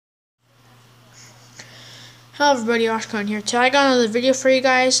Hello everybody, Oshcon here. Today I got another video for you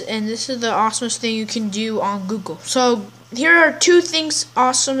guys, and this is the awesomest thing you can do on Google. So here are two things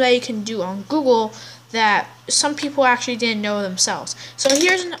awesome that you can do on Google that some people actually didn't know themselves. So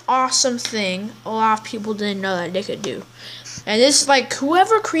here's an awesome thing a lot of people didn't know that they could do. And this is like,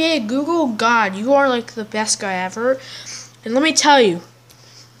 whoever created Google, God, you are like the best guy ever. And let me tell you,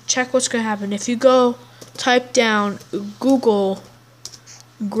 check what's going to happen. If you go type down Google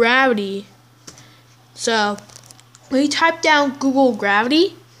Gravity, so when you type down Google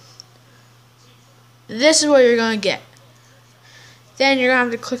Gravity, this is what you're going to get. Then you're going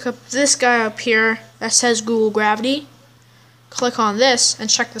to have to click up this guy up here that says Google Gravity. Click on this and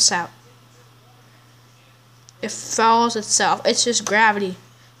check this out. It follows itself. It's just gravity.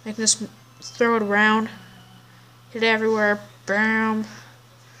 I can just throw it around. Get it everywhere. Bam.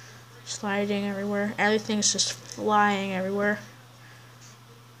 Sliding everywhere. Everything's just flying everywhere.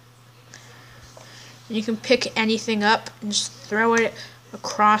 You can pick anything up and just throw it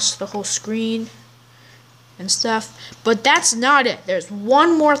across the whole screen and stuff. But that's not it. There's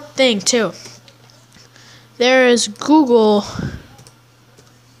one more thing too. There is Google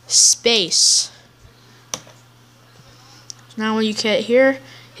Space. Now when you get here,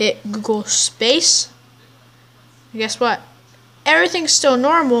 hit Google Space. And guess what? Everything's still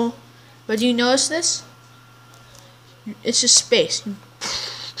normal, but do you notice this? It's just space.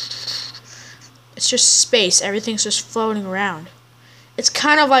 It's just space. Everything's just floating around. It's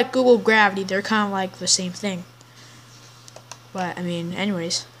kind of like Google Gravity. They're kind of like the same thing. But, I mean,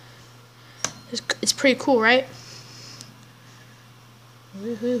 anyways. It's pretty cool, right?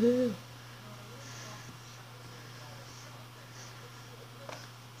 Woohoo.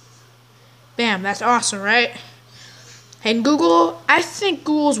 Bam, that's awesome, right? And Google, I think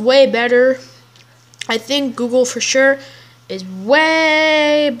Google's way better. I think Google for sure is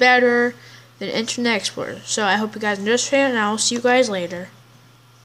way better than Internet Explorer. So I hope you guys understand, and I will see you guys later.